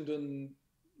worked and done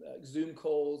Zoom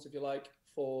calls, if you like,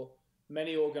 for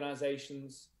many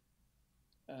organisations,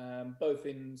 both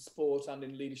in sport and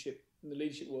in leadership, in the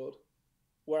leadership world,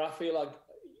 where I feel like,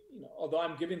 although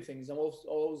I'm giving things, I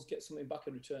always get something back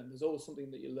in return. There's always something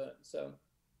that you learn. So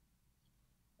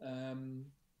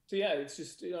yeah, it's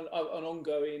just an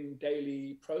ongoing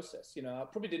daily process. I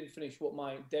probably didn't finish what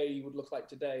my day would look like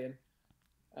today,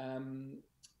 and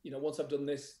once I've done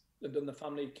this, I've done the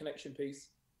family connection piece.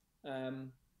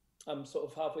 I'm sort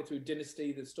of halfway through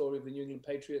Dynasty, the story of the New England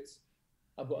Patriots.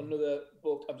 I've got another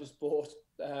book I've just bought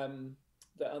that I'm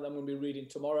going to be reading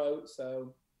tomorrow.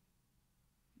 So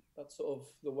that's sort of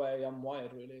the way I'm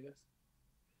wired, really, I guess.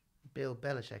 Bill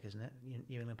Belichick, isn't it?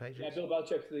 New England Patriots. Yeah, Bill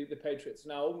Belichick for the Patriots.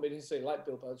 Now, I wouldn't necessarily like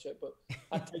Bill Belichick, but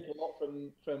I take a lot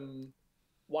from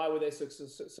why were they so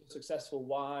successful,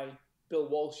 why Bill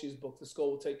Walsh's book, The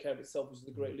Score Will Take Care of Itself, which is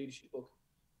a great leadership book.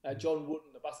 John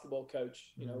Wooden, the basketball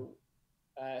coach,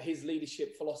 his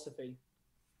leadership philosophy,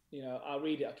 I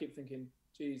read it, I keep thinking,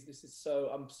 geez,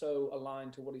 I'm so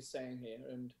aligned to what he's saying here.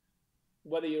 And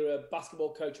whether you're a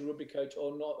basketball coach, a rugby coach,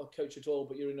 or not a coach at all,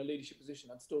 but you're in a leadership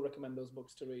position, I'd still recommend those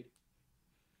books to read.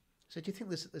 So do you think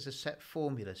there's a set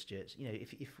formula, Stuart?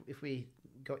 If we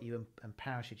got you and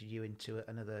parachuted you into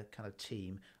another kind of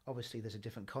team, obviously there's a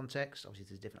different context, obviously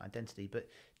there's a different identity, but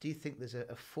do you think there's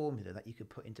a formula that you could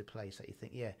put into place that you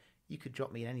think, yeah, you could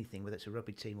drop me in anything, whether it's a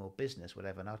rugby team or business,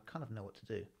 whatever, and I'd kind of know what to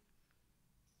do?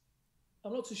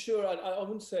 I'm not too sure. I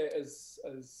wouldn't say it as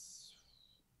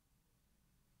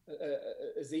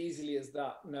easily as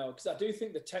that, no, because I do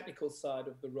think the technical side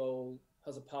of the role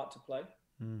has a part to play.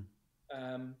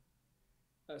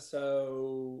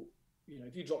 So,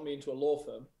 if you drop me into a law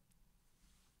firm,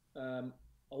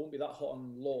 I won't be that hot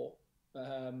on law.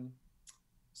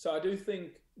 So I do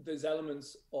think there's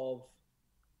elements of,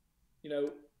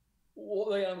 what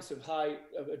are the elements of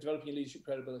developing your leadership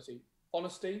credibility?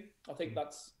 Honesty, I think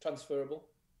that's transferable.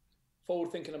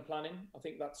 Forward thinking and planning, I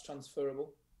think that's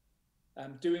transferable.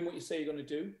 Doing what you say you're going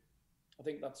to do, I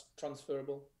think that's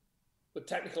transferable. But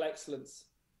technical excellence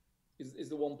is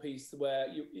the one piece where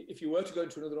if you were to go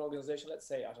into another organisation, let's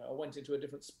say, I went into a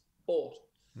different sport,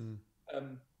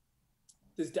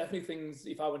 there's definitely things,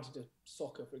 if I went into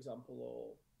soccer, for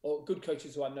example, or good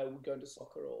coaches who I know would go into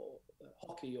soccer or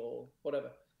hockey or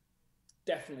whatever,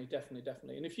 definitely.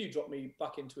 And if you drop me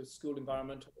back into a school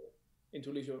environment or into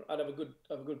a leisure, I'd have a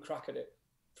good crack at it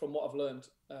from what I've learned.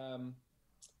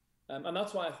 And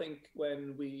that's why I think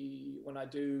when I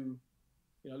do,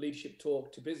 leadership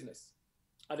talk to business,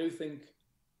 I do think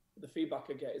the feedback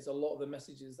I get is a lot of the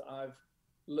messages that I've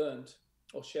learned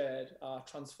or shared are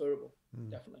transferable,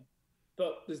 definitely.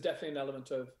 But there's definitely an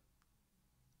element of,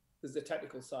 there's the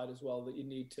technical side as well that you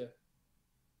need to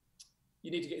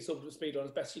get yourself up to speed on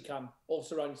as best you can, or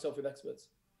surround yourself with experts.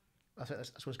 That's what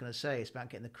I was going to say. It's about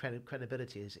getting the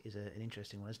credibility is an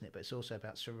interesting one, isn't it? But it's also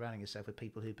about surrounding yourself with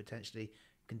people who potentially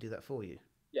can do that for you.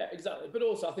 Yeah, exactly. But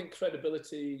also, I think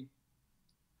credibility.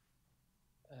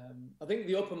 I think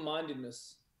the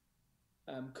open-mindedness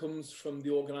comes from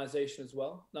the organisation as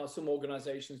well. Now, some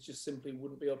organisations just simply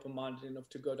wouldn't be open-minded enough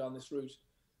to go down this route,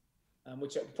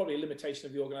 which is probably a limitation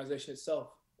of the organisation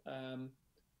itself.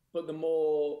 But the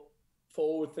more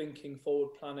forward-thinking,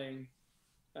 forward-planning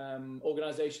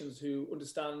organisations who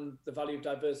understand the value of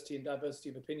diversity and diversity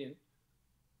of opinion,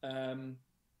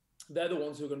 they're the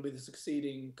ones who are going to be the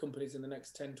succeeding companies in the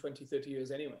next 10, 20, 30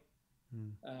 years anyway.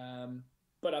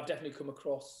 But I've definitely come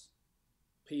across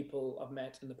people I've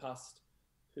met in the past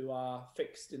who are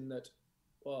fixed in that,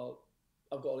 well,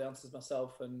 I've got all the answers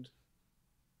myself, and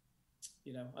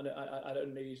I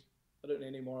don't need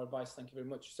any more advice. Thank you very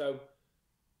much. So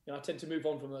I tend to move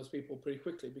on from those people pretty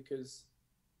quickly because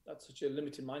that's such a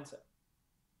limited mindset.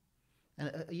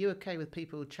 And are you okay with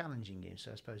people challenging you?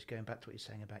 So I suppose going back to what you're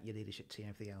saying about your leadership team,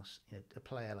 everything else, a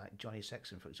player like Johnny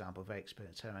Sexton, for example, very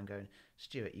experienced, turn around going,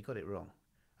 Stuart, you got it wrong.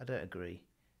 I don't agree.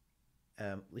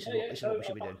 This is what we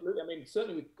should be doing. Absolutely. I mean,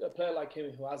 certainly with a player like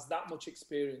him who has that much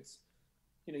experience,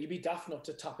 you'd be daft not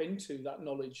to tap into that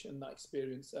knowledge and that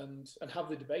experience and have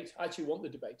the debate. I actually want the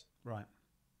debate. Right.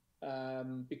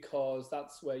 Because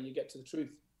that's where you get to the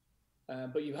truth.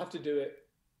 But you have to do it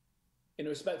in a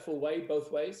respectful way,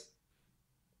 both ways.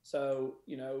 So,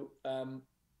 not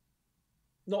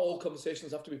all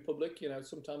conversations have to be public.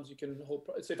 Sometimes you can hold.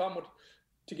 So if I'm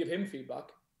to give him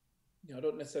feedback, I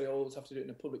don't necessarily always have to do it in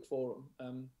a public forum.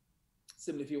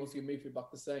 Similarly, if he wants to give me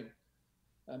feedback, the same.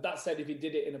 That said, if he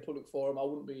did it in a public forum, I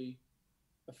wouldn't be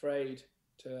afraid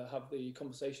to have the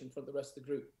conversation in front of the rest of the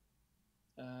group,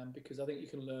 because I think you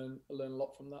can learn a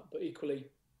lot from that. But equally,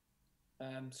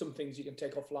 some things you can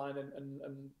take offline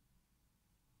and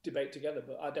debate together.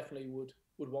 But I definitely would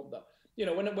want that.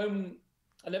 When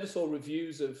I never saw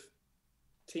reviews of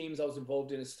teams I was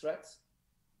involved in as threats.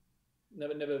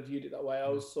 Never viewed it that way. I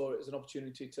always saw it as an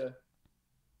opportunity to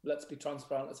let's be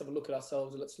transparent, let's have a look at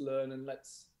ourselves, let's learn, and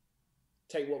let's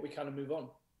take what we can and move on.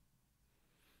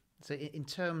 So in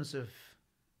terms of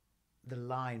the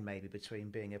line maybe between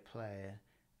being a player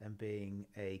and being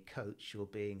a coach, or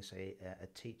being, say, a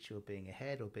teacher, or being a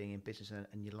head, or being in business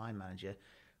and your line manager,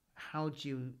 how do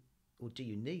you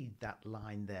need that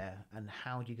line there, and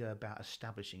how do you go about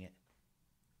establishing it?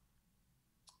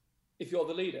 If you're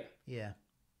the leader? Yeah.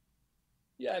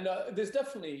 Yeah, no, there's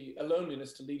definitely a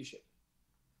loneliness to leadership.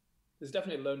 There's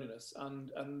definitely a loneliness,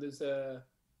 and there is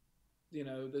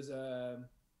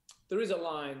a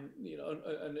line,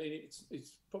 and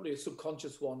it's probably a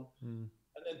subconscious one. And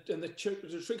the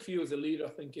trick for you as a leader, I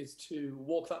think, is to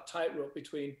walk that tightrope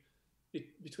between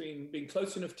being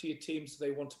close enough to your team so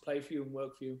they want to play for you and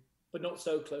work for you, but not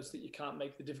so close that you can't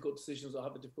make the difficult decisions or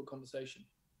have the difficult conversation.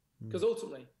 Because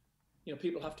ultimately,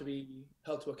 people have to be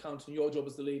held to account, and your job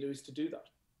as the leader is to do that.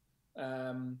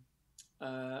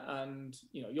 And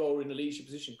you're in a leadership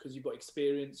position because you've got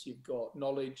experience, you've got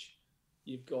knowledge,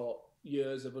 you've got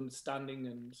years of understanding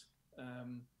and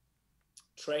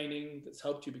training that's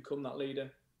helped you become that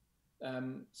leader.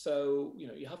 So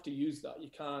you have to use that. You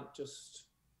can't just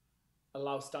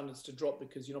allow standards to drop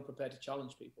because you're not prepared to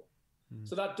challenge people.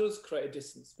 So that does create a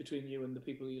distance between you and the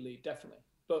people you lead, definitely.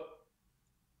 But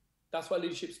that's why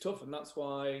leadership's tough, and that's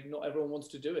why not everyone wants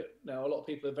to do it. Now, a lot of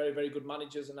people are very, very good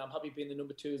managers, and I'm happy being the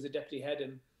number 2 as a deputy head,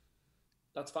 and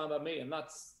that's fine by me, and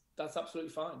that's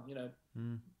absolutely fine. Get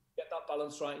that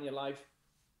balance right in your life.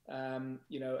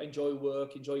 Enjoy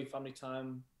work, enjoy your family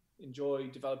time, enjoy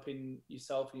developing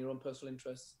yourself and your own personal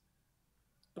interests.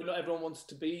 But not everyone wants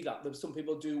to be that. Some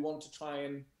people do want to try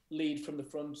and lead from the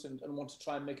front and want to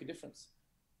try and make a difference.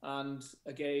 And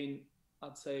again,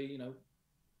 I'd say,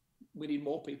 we need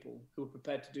more people who are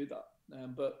prepared to do that.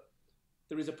 But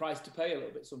there is a price to pay a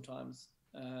little bit sometimes.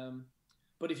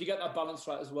 But if you get that balance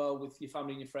right as well with your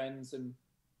family and your friends, and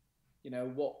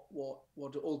what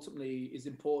ultimately is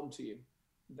important to you,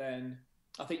 then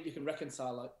I think you can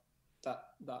reconcile that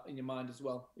in your mind as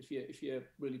well, if you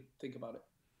really think about it.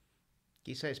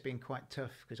 You say it's been quite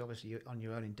tough because obviously you're on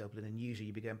your own in Dublin, and usually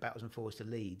you'd be going backwards and forwards to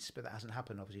Leeds, but that hasn't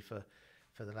happened obviously for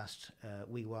the last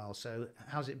wee while. So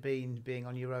how's it been being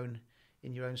on your own,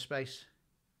 in your own space?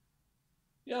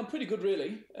 Yeah, I'm pretty good,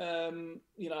 really.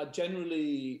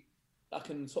 Generally I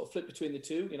can sort of flip between the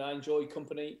two. I enjoy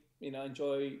company. I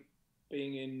enjoy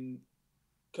being in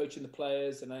coaching the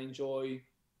players, and I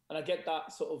get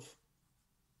that sort of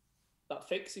that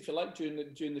fix, if you like, during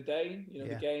the day.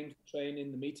 The games, the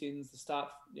training, the meetings, the staff.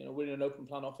 We're in an open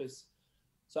plan office,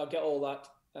 so I get all that.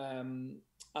 And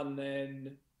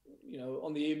then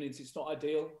on the evenings it's not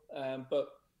ideal, but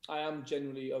I am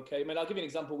generally okay. I mean, I'll give you an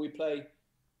example. We play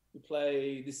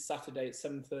this Saturday at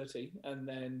 7:30, and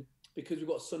then because we've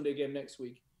got a Sunday game next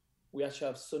week, we actually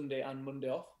have Sunday and Monday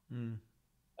off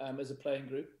as a playing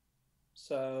group.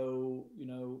 So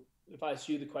if I ask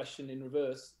you the question in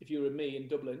reverse, if you were me in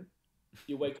Dublin,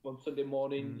 you wake up on Sunday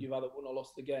morning, you've either won or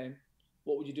lost the game.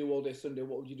 What would you do all day Sunday?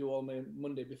 What would you do all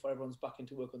Monday before everyone's back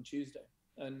into work on Tuesday?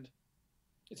 And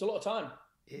it's a lot of time.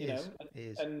 It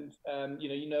is. And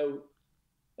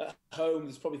at home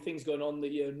there's probably things going on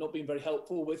that you're not being very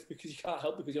helpful with because you can't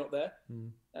help because you're not there.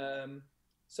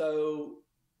 So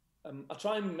I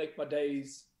try and make my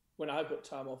days when I've got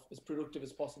time off as productive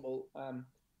as possible,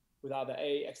 with either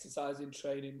A, exercising,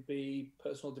 training, B,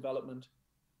 personal development.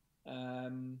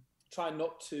 Try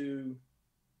not to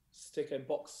stick a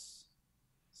box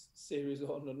series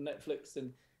on Netflix,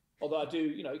 and although I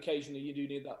do, occasionally you do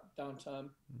need that downtime.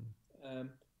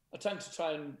 I tend to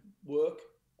try and work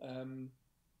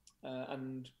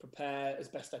and prepare as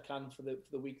best I can for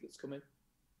the week that's coming.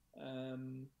 But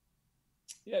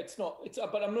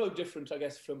I'm no different, I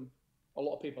guess, from a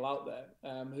lot of people out there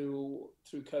who,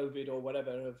 through COVID or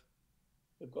whatever,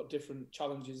 have got different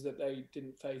challenges that they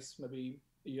didn't face maybe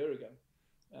a year ago.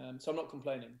 So I'm not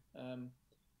complaining.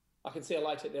 I can see a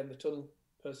light at the end of the tunnel.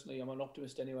 Personally, I'm an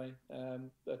optimist anyway. It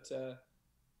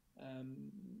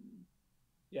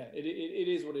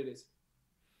is what it is.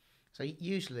 So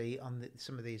usually on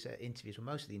some of these interviews, or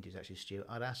most of the interviews actually, Stuart,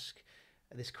 I'd ask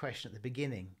this question at the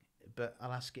beginning, but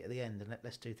I'll ask it at the end, and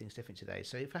let's do things different today.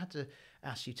 So if I had to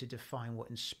ask you to define what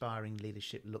inspiring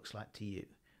leadership looks like to you,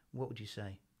 what would you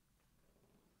say?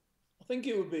 I think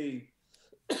it would be,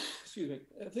 excuse me,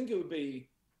 I think it would be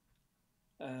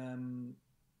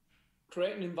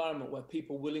create an environment where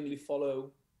people willingly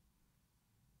follow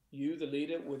you, the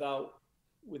leader,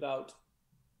 without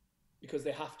because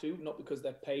they have to, not because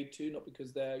they're paid to, not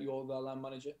because you're their land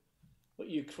manager. But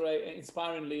you create an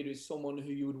inspiring leader is someone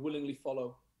who you would willingly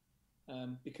follow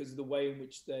because of the way in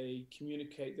which they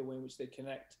communicate, the way in which they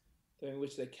connect, the way in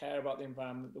which they care about the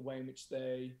environment, the way in which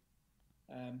they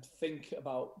think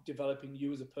about developing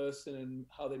you as a person and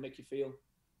how they make you feel,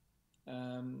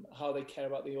 how they care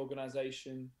about the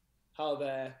organization, how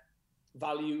their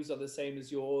values are the same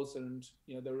as yours, and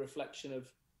they're a reflection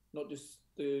of not just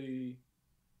the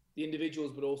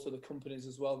individuals but also the companies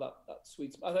as well. That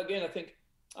sweet spot. Again, I think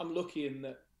I'm lucky in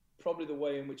that probably the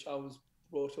way in which I was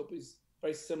brought up is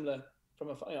very similar from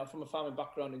a farming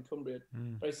background in Cumbria,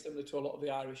 very similar to a lot of the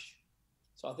Irish.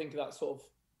 So I think that sort of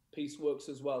piece works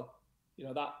as well.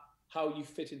 That how you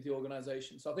fit into the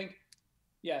organisation. So I think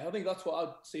that's what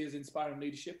I'd see as inspiring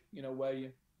leadership.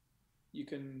 Where you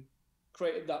can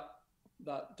create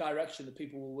that direction that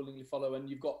people will willingly follow, and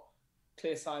you've got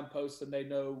clear signposts, and they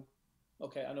know,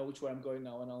 okay, I know which way I'm going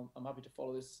now, and I'm happy to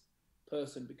follow this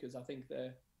person because I think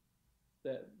they're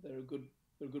a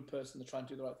good person. They're trying to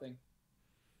do the right thing.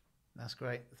 That's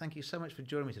great. Thank you so much for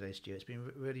joining me today, Stuart. It's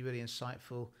been really, really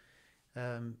insightful.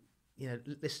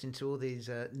 Listening to all these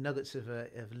nuggets of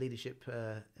leadership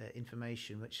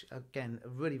information, which again are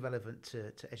really relevant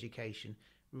to education,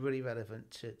 really relevant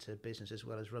to business as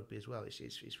well as rugby as well.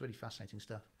 It's really fascinating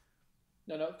stuff.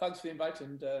 No, thanks for the invite,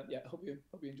 and hope you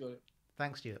enjoyed it.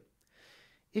 Thanks, Stuart.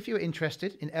 If you're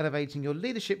interested in elevating your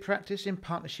leadership practice in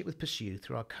partnership with Pursue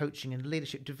through our coaching and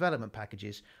leadership development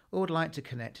packages, or would like to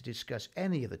connect to discuss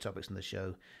any of the topics on the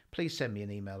show, please send me an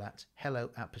email at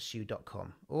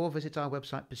hello@pursue.com or visit our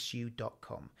website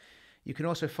pursue.com. You can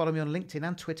also follow me on LinkedIn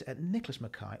and Twitter at Nicholas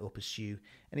Mackay or Pursue.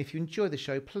 And if you enjoy the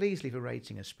show, please leave a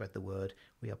rating and spread the word.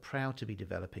 We are proud to be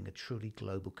developing a truly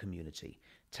global community.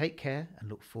 Take care and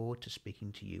look forward to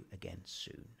speaking to you again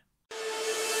soon.